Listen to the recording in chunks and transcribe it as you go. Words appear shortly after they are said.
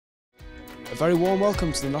A very warm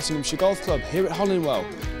welcome to the Nottinghamshire Golf Club here at Hollingwell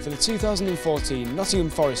for the 2014 Nottingham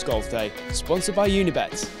Forest Golf Day, sponsored by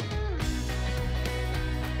Unibet.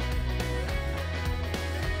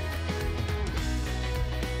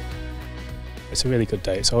 It's a really good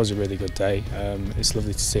day. It's always a really good day. It's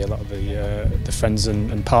lovely to see a lot of the friends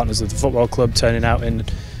and partners of the football club turning out in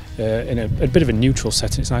a bit of a neutral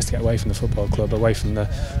setting. It's nice to get away from the football club, away from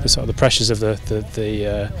the sort of the pressures of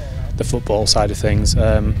the football side of things.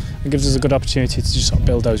 It gives us a good opportunity to just sort of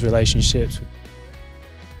build those relationships.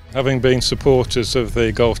 Having been supporters of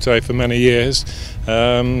the Golf Day for many years,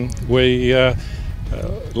 we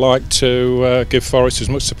like to give Forest as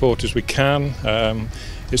much support as we can.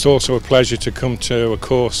 It's also a pleasure to come to a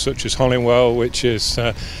course such as Hollingwell, which is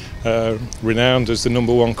renowned as the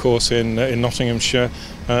 #1 course in Nottinghamshire,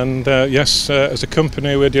 and yes, as a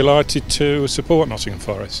company we're delighted to support Nottingham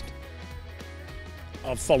Forest.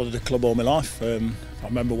 I've followed the club all my life. I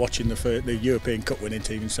remember watching the European Cup winning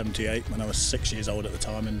team in '78 when I was 6 years old at the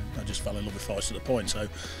time, and I just fell in love with Forest at the point. So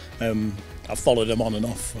I've followed them on and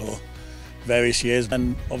off for various years,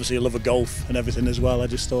 and obviously I love of golf and everything as well. I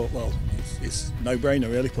just thought, well, it's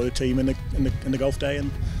no-brainer really. Put a team in the Golf Day,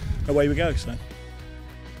 and away we go. So.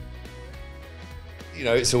 You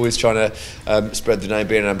know, it's always trying to spread the name,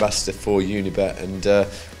 being an ambassador for Unibet, and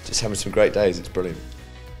just having some great days. It's brilliant.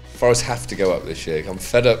 Forest have to go up this year. I'm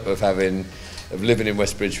fed up of living in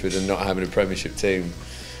West Bridgford and not having a Premiership team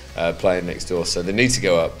playing next door. So they need to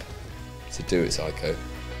go up to do it, Psycho.